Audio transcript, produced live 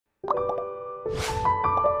Hello.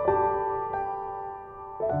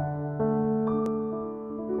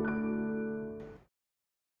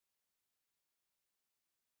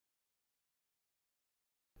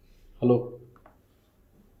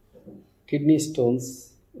 Kidney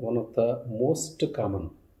stones, one of the most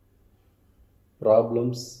common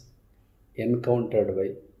problems encountered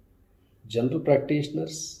by general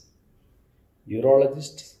practitioners,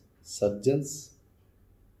 urologists, surgeons,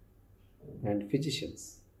 and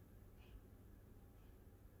physicians.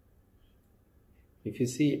 If you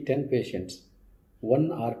see 10 patients,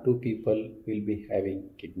 1 or 2 people will be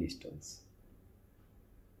having kidney stones.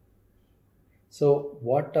 So,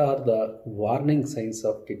 what are the warning signs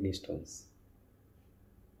of kidney stones?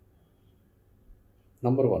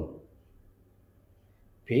 Number 1,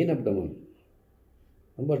 pain abdomen.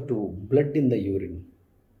 Number 2, blood in the urine,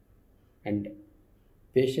 and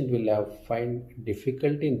patient will find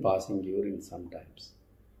difficulty in passing urine sometimes.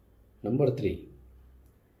 Number 3,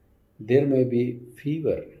 there may be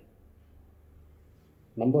fever.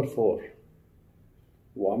 Number 4,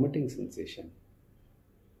 vomiting sensation.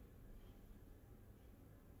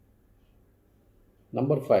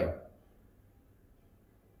 Number 5,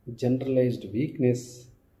 generalized weakness,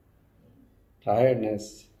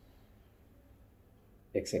 tiredness,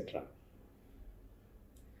 etc.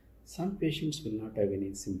 Some patients will not have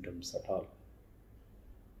any symptoms at all.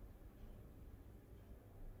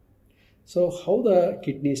 So, how the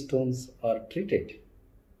kidney stones are treated?